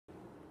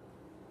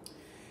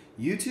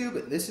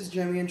YouTube, this is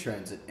Jimmy in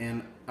Transit,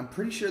 and I'm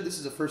pretty sure this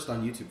is a first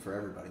on YouTube for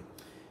everybody.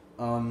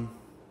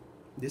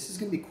 This is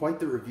going to be quite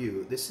the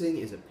review. This thing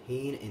is a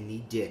pain in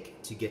the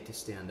dick to get to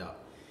stand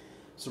up.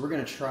 So we're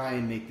going to try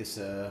and make this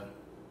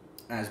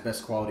as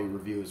best quality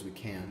review as we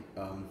can.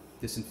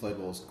 This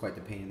inflatable is quite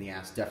the pain in the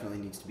ass. Definitely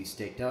needs to be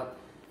staked up.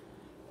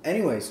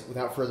 Anyways,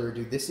 without further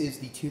ado, this is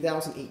the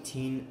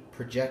 2018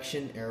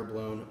 Projection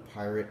Airblown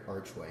Pirate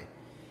Archway.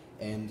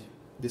 And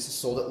this is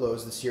sold at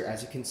Lowe's this year,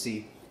 as you can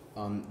see.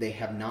 They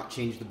have not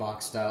changed the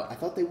box style. I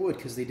thought they would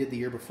because they did the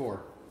year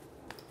before.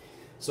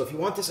 So if you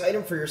want this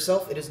item for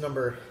yourself, it is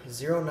number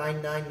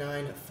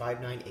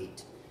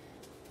 0999598.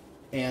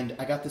 And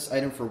I got this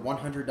item for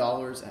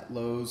 $100 at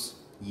Lowe's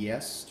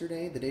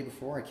yesterday, the day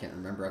before. I can't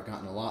remember. I've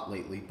gotten a lot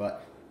lately,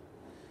 but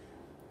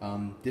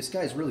this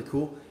guy is really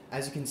cool.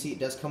 As you can see, it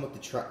does come with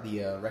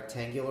the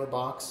rectangular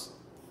box,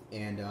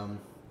 and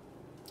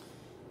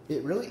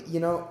it really,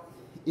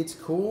 it's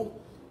cool.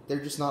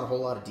 There's just not a whole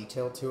lot of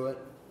detail to it.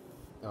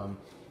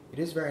 It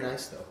is very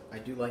nice, though. I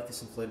do like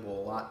this inflatable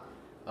a lot.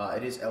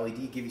 It is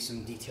LED. Give you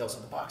some details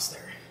on the box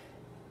there.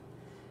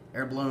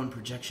 Airblown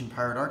Projection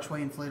Pirate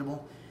Archway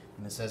inflatable,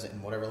 and it says it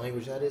in whatever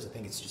language that is. I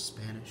think it's just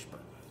Spanish,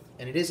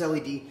 and it is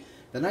LED.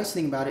 The nice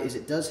thing about it is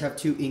it does have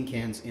two ink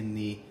cans in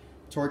the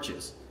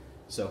torches.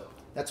 So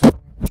that's what.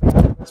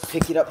 Let's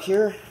pick it up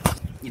here.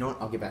 You know what?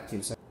 I'll get back to you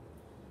in a second.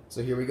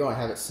 So here we go. I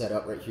have it set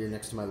up right here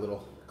next to my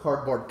little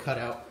cardboard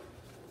cutout,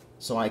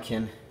 so I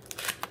can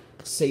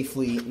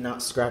safely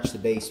not scratch the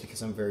base,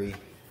 because I'm very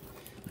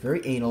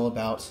anal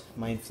about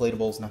my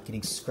inflatables not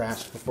getting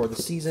scratched before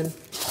the season,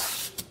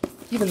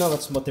 even though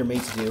that's what they're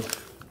made to do.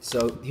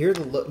 So here are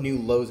the new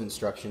Lowe's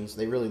instructions.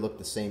 They really look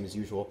the same as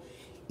usual.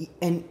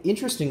 And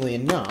interestingly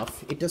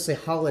enough, it does say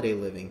holiday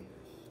living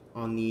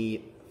on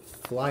the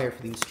flyer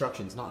for the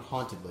instructions, not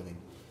haunted living.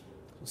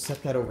 We'll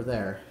set that over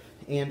there.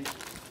 And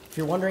if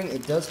you're wondering,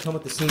 it does come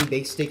with the same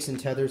base stakes and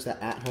tethers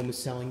that At Home is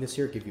selling this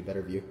year. Give you a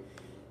better view.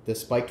 The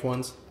spiked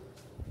ones.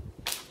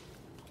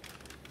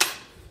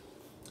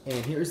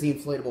 And here's the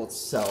inflatable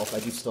itself. I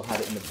do still have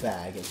it in the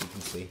bag, as you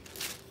can see.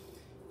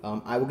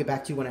 I will get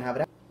back to you when I have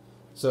it out.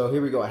 So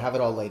here we go. I have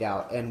it all laid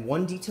out. And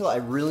one detail I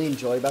really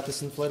enjoy about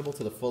this inflatable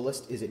to the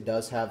fullest is it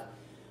does have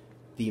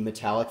the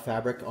metallic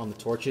fabric on the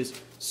torches,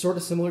 sort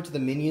of similar to the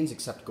Minions,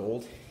 except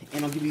gold.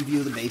 And I'll give you a view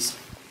of the base.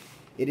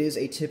 It is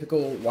a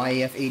typical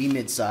YEF 80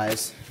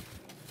 mid-size.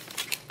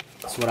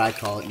 That's what I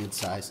call it,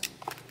 mid-size.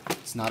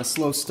 It's not a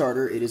slow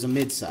starter, it is a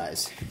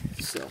mid-size.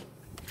 So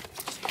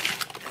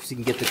you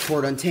can get the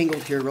cord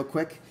untangled here real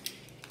quick,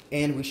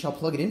 and we shall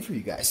plug it in for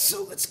you guys.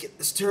 So let's get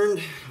this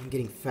turned. I'm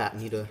getting fat. I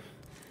need to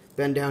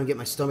bend down and get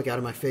my stomach out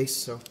of my face.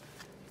 So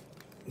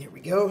here we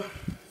go.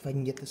 If I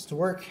can get this to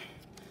work.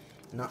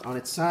 Not on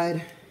its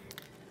side.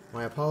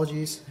 My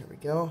apologies. There we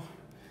go.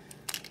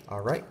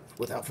 All right.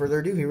 Without further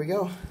ado, here we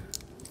go.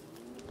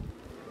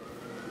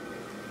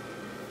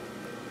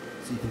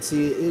 So you can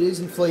see it is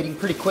inflating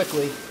pretty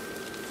quickly.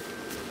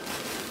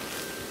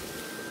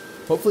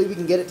 Hopefully we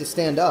can get it to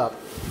stand up.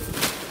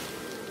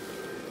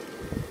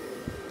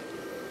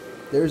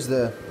 There's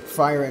the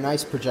fire and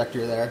ice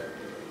projector there.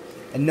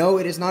 And no,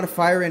 it is not a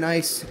fire and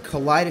ice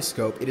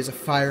kaleidoscope. It is a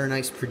fire and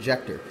ice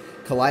projector.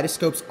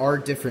 Kaleidoscopes are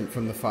different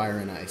from the fire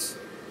and ice.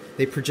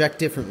 They project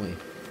differently.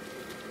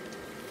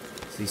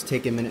 So he's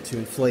taking a minute to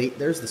inflate.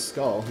 There's the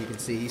skull. You can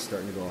see he's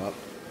starting to go up.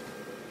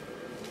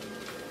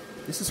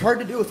 This is hard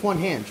to do with one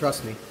hand,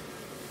 trust me.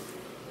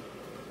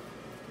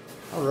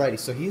 Alrighty,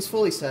 so he's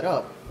fully set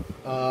up.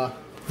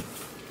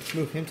 Let's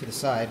move him to the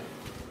side.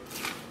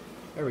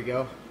 There we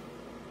go.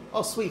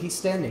 Oh, sweet, he's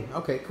standing.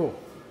 Okay, cool.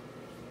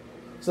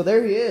 So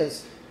there he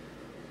is.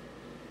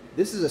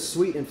 This is a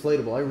sweet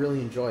inflatable. I really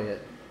enjoy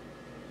it.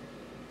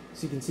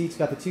 So you can see it's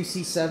got the two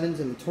C7s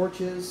and the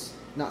torches.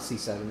 Not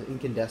C7,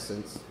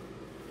 incandescents.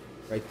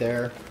 Right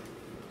there.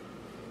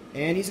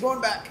 And he's going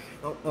back.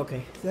 Oh,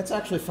 okay. That's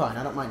actually fine.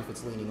 I don't mind if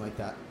it's leaning like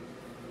that.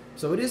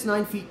 So it is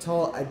 9 feet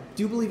tall. I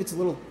do believe it's a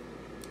little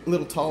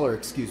taller,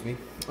 excuse me.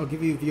 I'll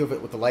give you a view of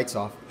it with the lights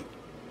off.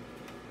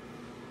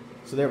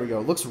 So there we go.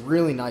 It looks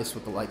really nice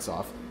with the lights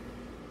off.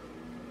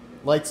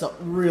 Lights up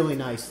really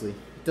nicely.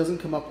 It doesn't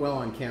come up well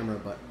on camera,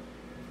 but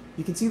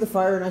you can see the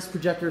fire and ice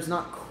projector is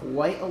not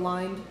quite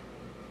aligned,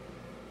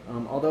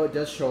 although it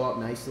does show up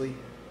nicely.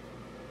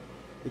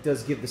 It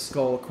does give the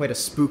skull quite a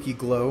spooky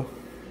glow.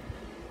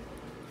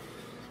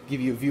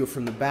 Give you a view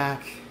from the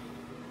back.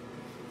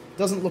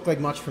 Doesn't look like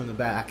much from the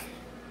back.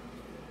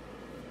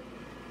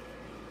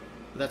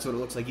 But that's what it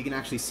looks like. You can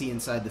actually see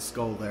inside the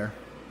skull there.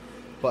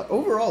 But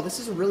overall, this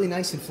is a really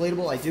nice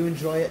inflatable. I do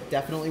enjoy it.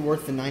 Definitely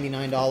worth the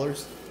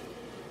 $99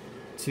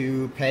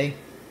 to pay.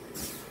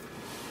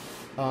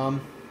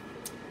 And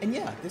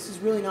yeah, this is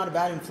really not a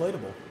bad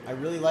inflatable. I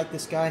really like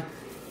this guy.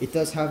 It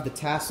does have the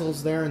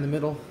tassels there in the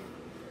middle.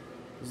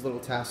 Those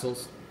little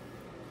tassels.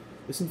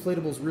 This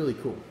inflatable is really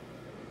cool.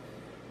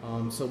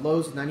 So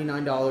Lowe's,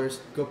 $99.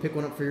 Go pick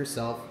one up for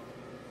yourself.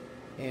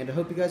 And I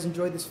hope you guys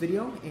enjoyed this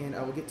video, and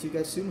I will get to you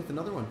guys soon with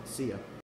another one. See ya.